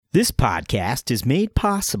This podcast is made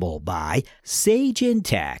possible by Sage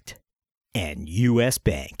Intact and U.S.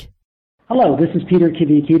 Bank. Hello, this is Peter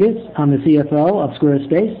Kivioudis. I'm the CFO of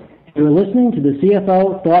Squarespace. You're listening to the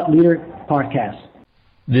CFO Thought Leader Podcast.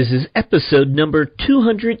 This is episode number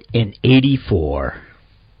 284.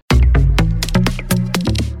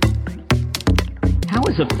 How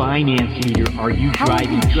as a finance leader are you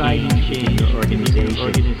driving change in your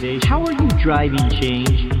organization? How are you driving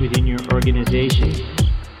change within your organization?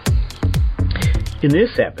 In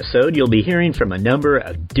this episode, you'll be hearing from a number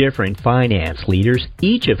of different finance leaders,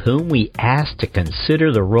 each of whom we asked to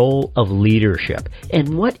consider the role of leadership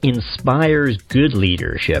and what inspires good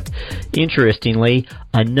leadership. Interestingly,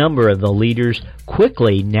 a number of the leaders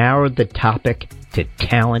quickly narrowed the topic to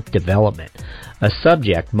talent development, a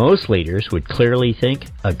subject most leaders would clearly think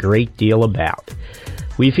a great deal about.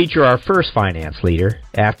 We feature our first finance leader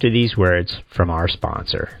after these words from our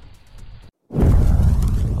sponsor.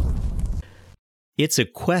 It's a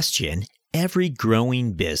question every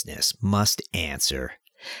growing business must answer.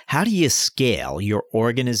 How do you scale your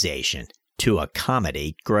organization to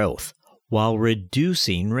accommodate growth while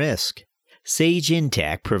reducing risk? Sage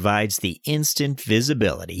Intact provides the instant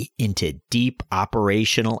visibility into deep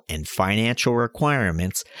operational and financial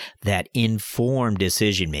requirements that inform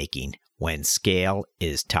decision-making when scale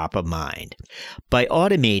is top of mind. By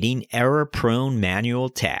automating error-prone manual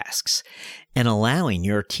tasks and allowing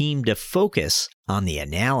your team to focus on the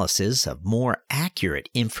analysis of more accurate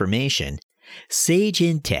information, Sage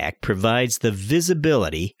Intact provides the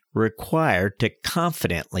visibility required to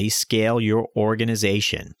confidently scale your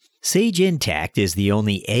organization. Sage Intact is the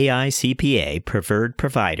only AI CPA preferred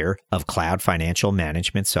provider of cloud financial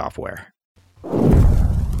management software.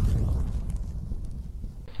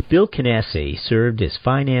 Bill Canesse served as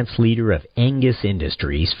finance leader of Angus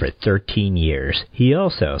Industries for 13 years. He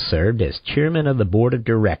also served as chairman of the board of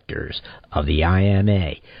directors of the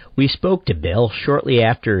IMA. We spoke to Bill shortly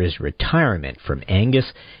after his retirement from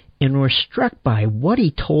Angus and were struck by what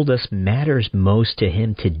he told us matters most to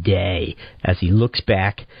him today as he looks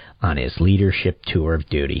back on his leadership tour of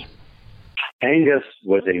duty. Angus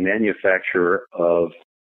was a manufacturer of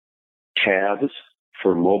cabs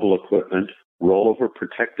for mobile equipment, rollover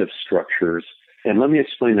protective structures. And let me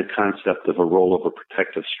explain the concept of a rollover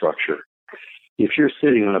protective structure. If you're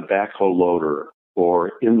sitting on a backhoe loader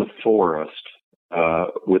or in the forest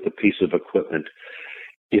with a piece of equipment,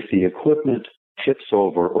 if the equipment tips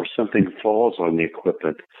over or something falls on the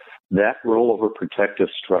equipment, that rollover protective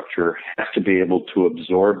structure has to be able to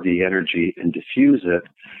absorb the energy and diffuse it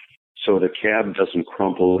so the cab doesn't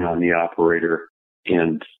crumple on the operator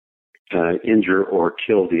and injure or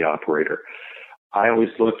kill the operator. I always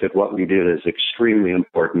looked at what we did as extremely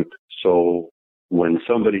important. So when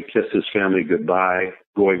somebody kissed his family goodbye,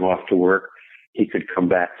 going off to work, he could come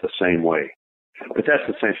back the same way. But that's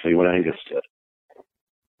essentially what Angus did.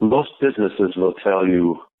 Most businesses will tell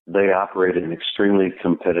you they operate in extremely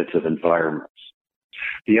competitive environments.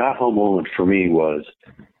 The aha moment for me was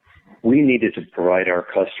we needed to provide our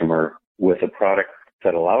customer with a product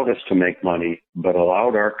that allowed us to make money, but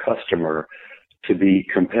allowed our customer to be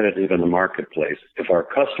competitive in the marketplace. If our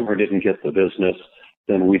customer didn't get the business,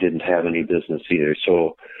 then we didn't have any business either.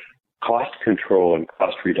 So cost control and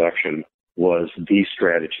cost reduction was the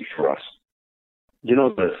strategy for us. You know,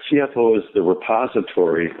 the CFO is the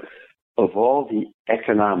repository of all the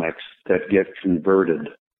economics that get converted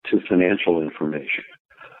to financial information.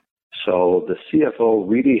 So the CFO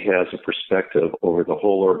really has a perspective over the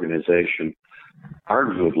whole organization,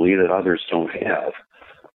 arguably that others don't have.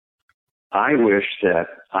 I wish that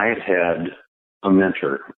I had had a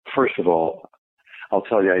mentor. First of all, I'll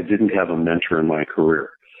tell you, I didn't have a mentor in my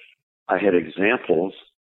career. I had examples,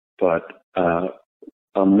 but a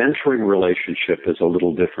mentoring relationship is a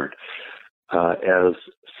little different. As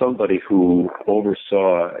somebody who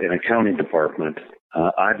oversaw an accounting department,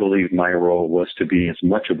 I believe my role was to be as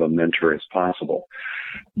much of a mentor as possible.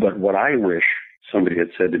 But what I wish somebody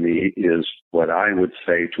had said to me is what I would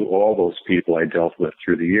say to all those people I dealt with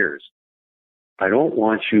through the years. I don't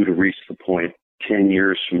want you to reach the point 10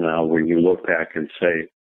 years from now when you look back and say,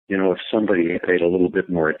 you know, if somebody had paid a little bit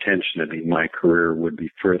more attention to me, my career would be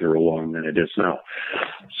further along than it is now.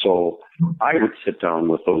 So I would sit down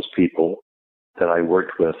with those people that I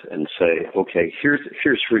worked with and say, okay,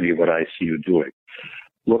 here's really what I see you doing.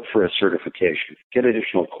 Look for a certification. Get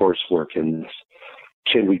additional coursework in this.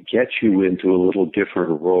 Can we get you into a little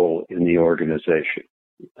different role in the organization?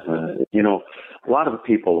 You know, a lot of the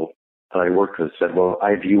people that I worked with said, well,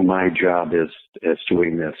 I view my job as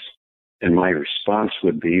doing this. And my response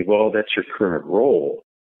would be, well, that's your current role.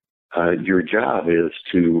 your job is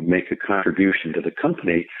to make a contribution to the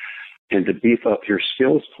company and to beef up your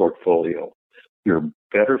skills portfolio. You're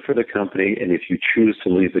better for the company, and if you choose to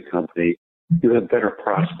leave the company, you have better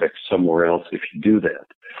prospects somewhere else if you do that.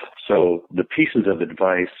 So the pieces of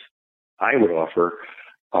advice I would offer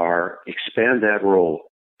are expand that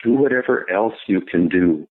role. Do whatever else you can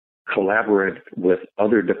do. Collaborate with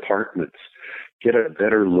other departments. Get a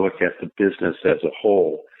better look at the business as a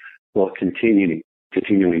whole while continuing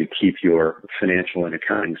to keep your financial and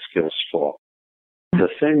accounting skills full. The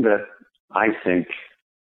thing that I think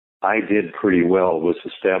I did pretty well was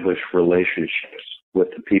establish relationships with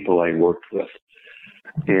the people I worked with.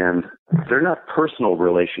 And they're not personal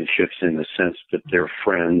relationships in the sense that they're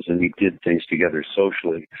friends and we did things together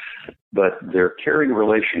socially, but they're caring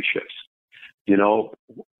relationships. You know,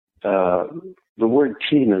 the word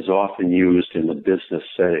team is often used in the business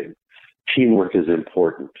setting. Teamwork is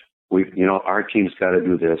important. Our team's got to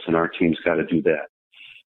do this and our team's got to do that.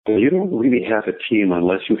 But you don't really have a team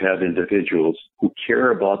unless you have individuals who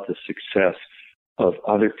care about the success of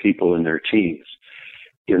other people in their teams.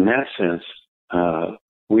 In that sense,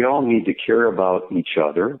 we all need to care about each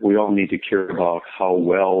other. We all need to care about how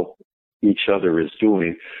well each other is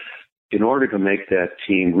doing in order to make that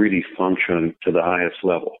team really function to the highest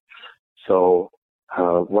level. So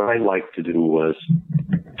what I like to do was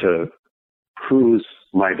to cruise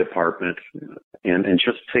my department and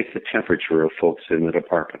just take the temperature of folks in the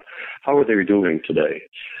department. How are they doing today?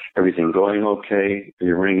 Everything going okay? Are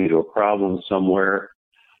you running into a problem somewhere?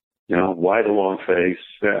 Why the long face?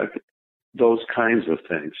 Those kinds of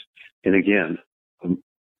things. And again,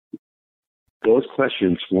 those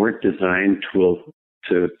questions weren't designed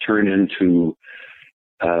to turn into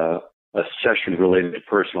a session related to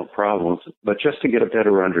personal problems, but just to get a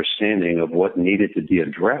better understanding of what needed to be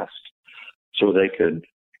addressed so they could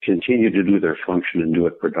continue to do their function and do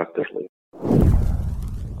it productively.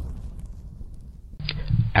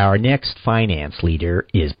 Our next finance leader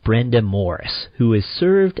is Brenda Morris, who has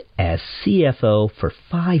served as CFO for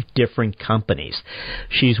 5 different companies.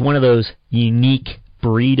 She's one of those unique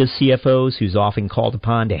breed of CFOs who's often called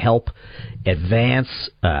upon to help advance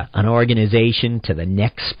an organization to the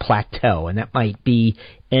next plateau, and that might be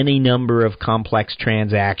any number of complex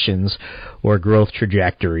transactions or growth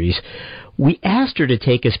trajectories. We asked her to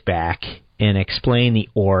take us back and explain the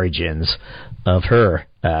origins of her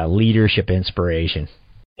leadership inspiration.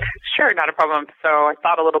 Sure, not a problem. So I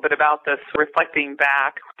thought a little bit about this, reflecting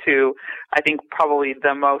back to, I think, probably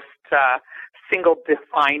the most single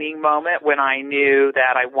defining moment when I knew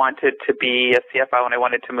that I wanted to be a CFO and I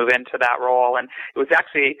wanted to move into that role. And it was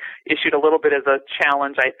actually issued a little bit as a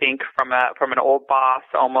challenge, I think, from an old boss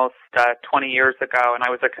almost 20 years ago. And I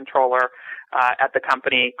was a controller at the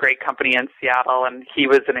company, great company in Seattle, and he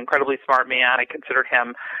was an incredibly smart man. I considered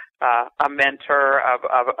him a mentor of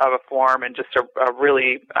a form, and just a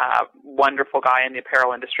really wonderful guy in the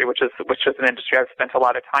apparel industry, which is an industry I've spent a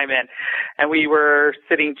lot of time in. And we were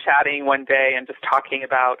sitting chatting one day and just talking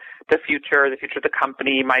about the future of the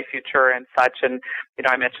company, my future and such. And,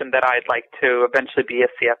 I mentioned that I'd like to eventually be a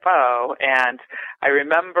CFO. And I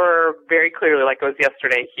remember very clearly, like it was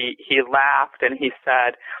yesterday, he laughed and he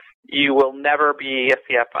said, "You will never be a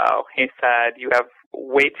CFO." He said, "You have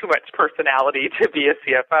way too much personality to be a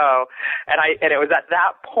CFO." And it was at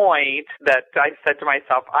that point that I said to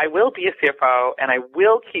myself, I will be a CFO and I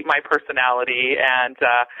will keep my personality. And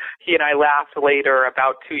he and I laughed later.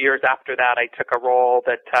 About 2 years after that, I took a role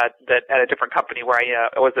that at a different company where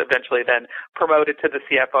I was eventually then promoted to the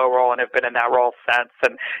CFO role and have been in that role since.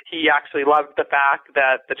 And he actually loved the fact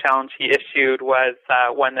that the challenge he issued was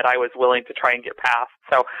one that I was willing to try and get past.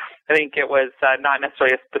 So I think it was not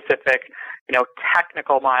necessarily a specific,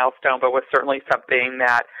 technical milestone, but was certainly something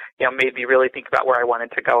that, made me really think about where I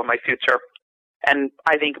wanted to go in my future. And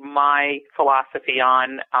I think my philosophy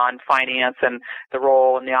on finance and the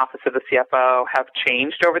role in the office of the CFO have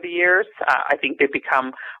changed over the years. I think they've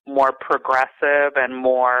become more progressive and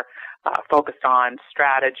more focused on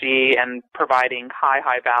strategy and providing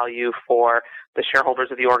high value for the shareholders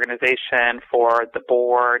of the organization, for the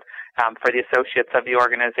board, for the associates of the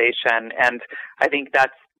organization. And I think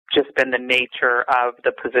that's just been the nature of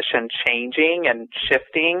the position changing and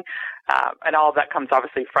shifting. And all of that comes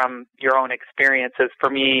obviously from your own experiences. For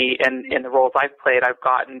me, in the roles I've played, I've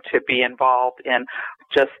gotten to be involved in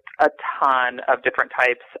just a ton of different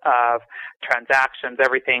types of transactions,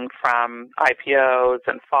 everything from IPOs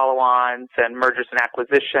and follow-ons and mergers and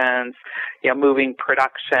acquisitions, moving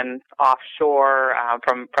production offshore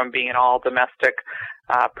from being an all-domestic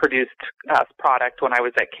produced product when I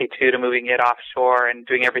was at K2 to moving it offshore and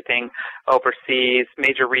doing everything overseas,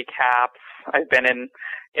 major recaps. I've been in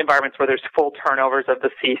environments where there's full turnovers of the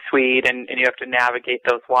C-suite and you have to navigate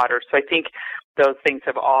those waters. So I think those things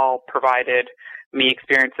have all provided me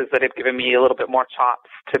experiences that have given me a little bit more chops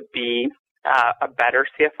to be a better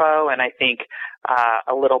CFO, and I think with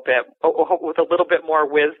a little bit more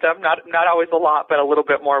wisdom, not always a lot, but a little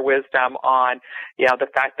bit more wisdom on, the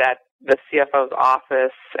fact that the CFO's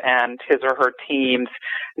office and his or her teams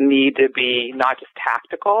need to be not just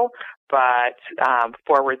tactical, but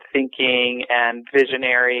forward-thinking and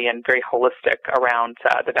visionary and very holistic around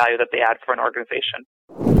the value that they add for an organization.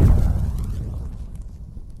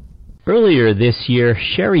 Earlier this year,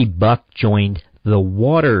 Sherry Buck joined the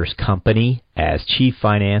Waters Company as Chief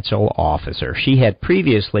Financial Officer. She had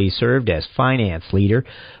previously served as finance leader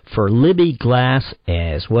for Libby Glass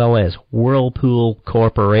as well as Whirlpool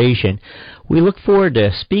Corporation. We look forward to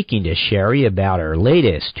speaking to Sherry about her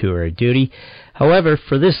latest tour of duty. However,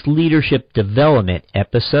 for this leadership development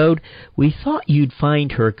episode, we thought you'd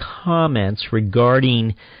find her comments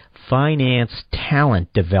regarding finance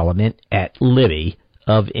talent development at Libby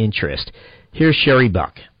of interest. Here's Sherry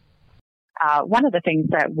Buck. One of the things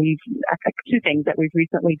two things that we've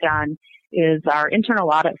recently done is our internal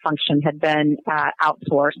audit function had been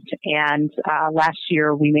outsourced, and last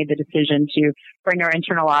year we made the decision to bring our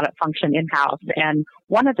internal audit function in-house. And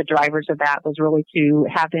one of the drivers of that was really to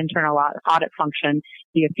have the internal audit function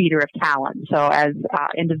be a feeder of talent. So as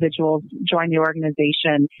individuals join the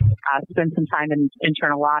organization, spend some time in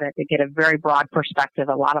internal audit to get a very broad perspective,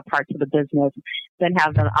 a lot of parts of the business, then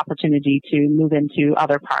have the opportunity to move into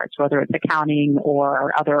other parts, whether it's accounting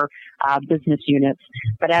or other business units.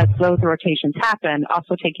 But as those rotations happen,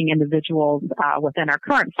 also taking individuals within our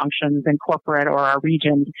current functions in corporate or our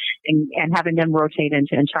regions and having them rotate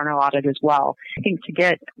into internal audit as well. I think to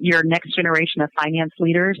get your next generation of finance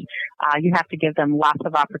leaders, you have to give them lots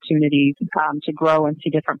of opportunities to grow and see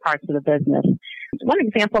different parts of the business. One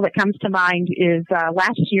example that comes to mind is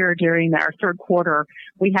last year during our third quarter,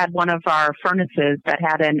 we had one of our furnaces that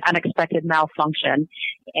had an unexpected malfunction,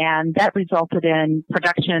 and that resulted in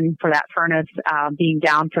production for that furnace being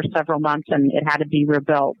down for several months, and it had to be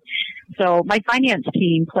rebuilt. So my finance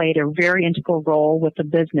team played a very integral role with the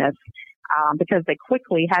business because they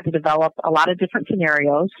quickly had to develop a lot of different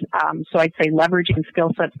scenarios. So I'd say leveraging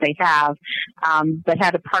skill sets they have, but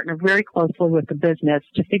had to partner very closely with the business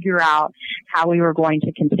to figure out how we were going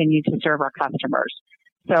to continue to serve our customers.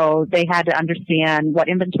 So they had to understand what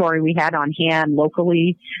inventory we had on hand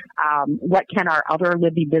locally, what can our other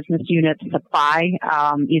Libby business units supply,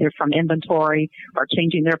 either from inventory or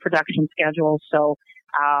changing their production schedules. So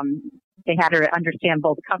they had to understand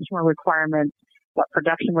both customer requirements, what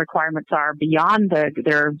production requirements are beyond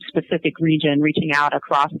their specific region, reaching out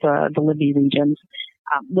across the Libby regions.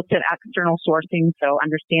 Looked at external sourcing, so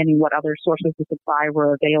understanding what other sources of supply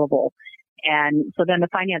were available. And so then the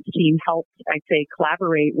finance team helped, I'd say,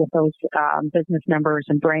 collaborate with those business members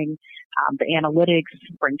and bring the analytics,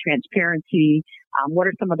 bring transparency. What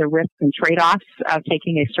are some of the risks and trade-offs of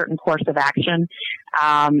taking a certain course of action,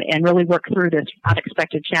 and really work through this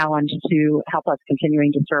unexpected challenge to help us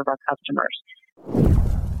continuing to serve our customers.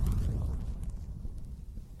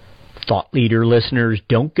 Thought Leader listeners,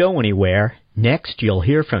 don't go anywhere. Next, you'll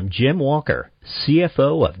hear from Jim Walker,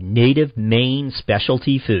 CFO of Native Maine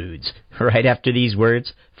Specialty Foods, right after these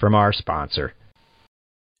words from our sponsor.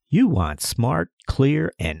 You want smart,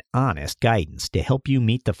 clear, and honest guidance to help you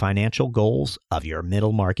meet the financial goals of your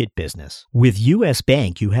middle market business. With U.S.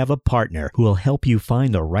 Bank, you have a partner who will help you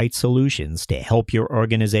find the right solutions to help your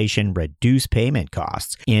organization reduce payment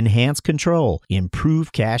costs, enhance control,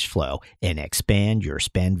 improve cash flow, and expand your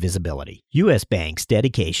spend visibility. U.S. Bank's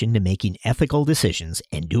dedication to making ethical decisions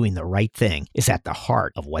and doing the right thing is at the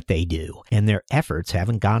heart of what they do, and their efforts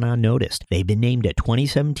haven't gone unnoticed. They've been named a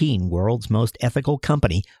 2017 World's Most Ethical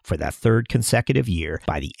Company for the third consecutive year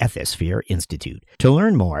by the Ethisphere Institute. To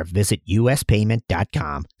learn more, visit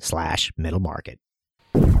uspayment.com/middlemarket.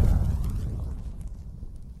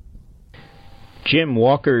 Jim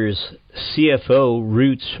Walker's CFO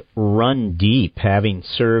roots run deep, having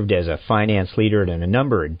served as a finance leader in a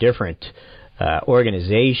number of different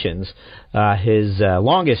organizations. His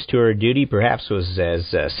longest tour of duty perhaps was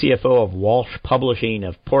as CFO of Walsh Publishing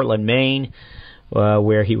of Portland, Maine,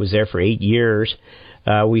 where he was there for 8 years.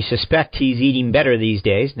 We suspect he's eating better these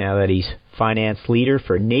days now that he's finance leader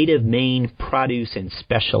for Native Maine Produce and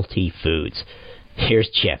Specialty Foods. Here's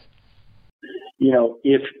Jim. You know,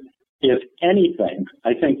 if anything,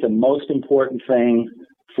 I think the most important thing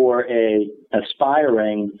for a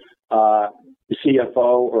aspiring CFO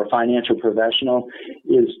or financial professional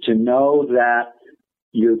is to know that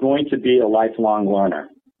you're going to be a lifelong learner.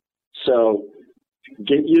 So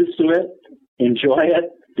get used to it, enjoy it,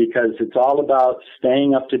 because it's all about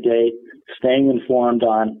staying up to date, staying informed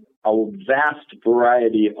on a vast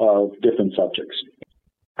variety of different subjects.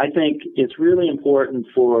 I think it's really important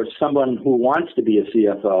for someone who wants to be a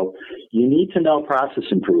CFO, you need to know process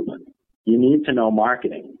improvement. You need to know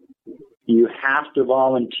marketing. You have to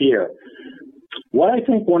volunteer. What I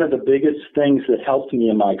think one of the biggest things that helped me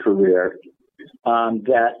in my career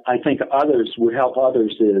that I think others would help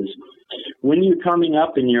others is when you're coming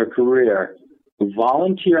up in your career,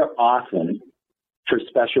 volunteer often for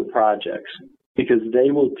special projects because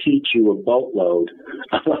they will teach you a boatload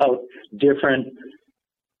about different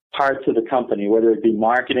parts of the company, whether it be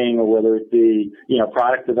marketing or whether it be,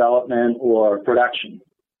 product development or production.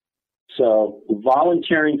 So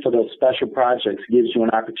volunteering for those special projects gives you an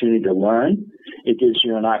opportunity to learn. It gives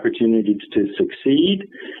you an opportunity to succeed.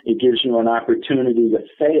 It gives you an opportunity to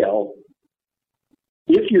fail.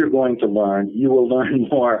 If you're going to learn, you will learn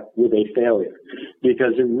more with a failure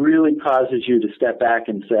because it really causes you to step back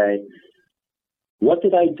and say, what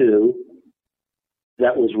did I do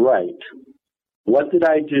that was right? What did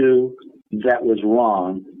I do that was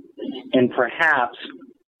wrong? And perhaps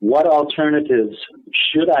what alternatives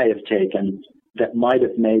should I have taken that might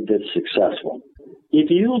have made this successful? If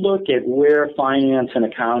you look at where finance and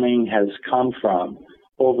accounting has come from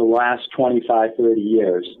over the last 25, 30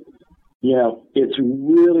 years, it's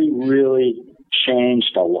really, really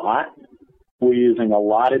changed a lot. We're using a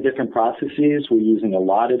lot of different processes. We're using a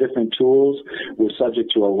lot of different tools. We're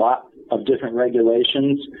subject to a lot of different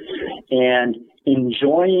regulations. And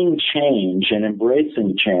enjoying change and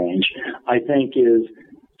embracing change, I think, is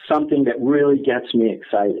something that really gets me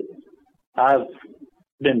excited. I've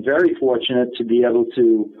been very fortunate to be able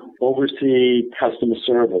to oversee customer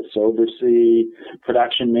service, oversee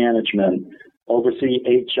production management, oversee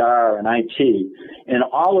HR and IT. And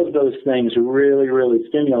all of those things really, really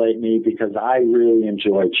stimulate me because I really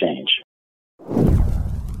enjoy change.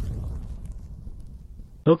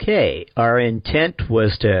 Okay, our intent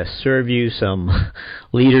was to serve you some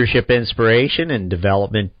leadership inspiration and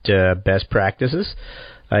development best practices.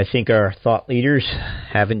 I think our thought leaders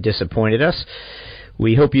haven't disappointed us.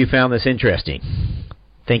 We hope you found this interesting.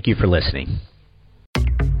 Thank you for listening.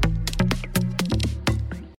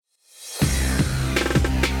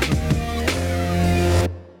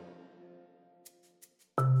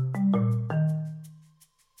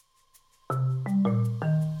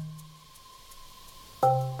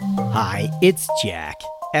 Hi, it's Jack.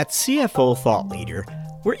 At CFO Thought Leader,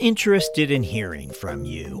 we're interested in hearing from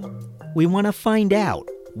you. We want to find out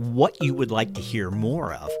what you would like to hear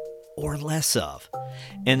more of or less of.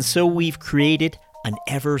 And so we've created an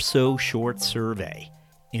ever so short survey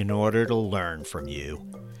in order to learn from you.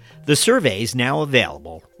 The survey is now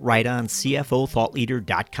available right on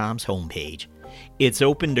CFOThoughtLeader.com's homepage. It's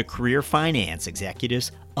open to career finance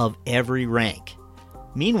executives of every rank.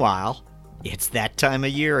 Meanwhile, it's that time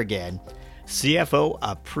of year again. CFO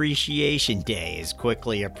Appreciation Day is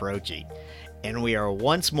quickly approaching, and we are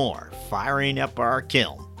once more firing up our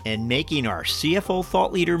kiln and making our CFO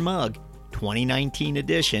Thought Leader Mug 2019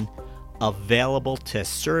 edition available to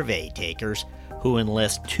survey takers who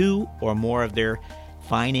enlist 2 or more of their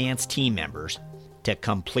finance team members to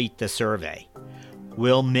complete the survey.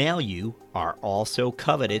 We'll mail you our also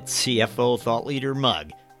coveted CFO Thought Leader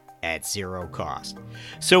Mug at zero cost.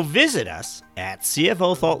 So visit us at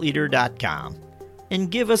CFOThoughtLeader.com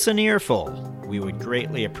and give us an earful. We would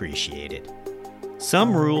greatly appreciate it.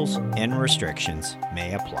 Some rules and restrictions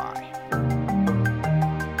may apply.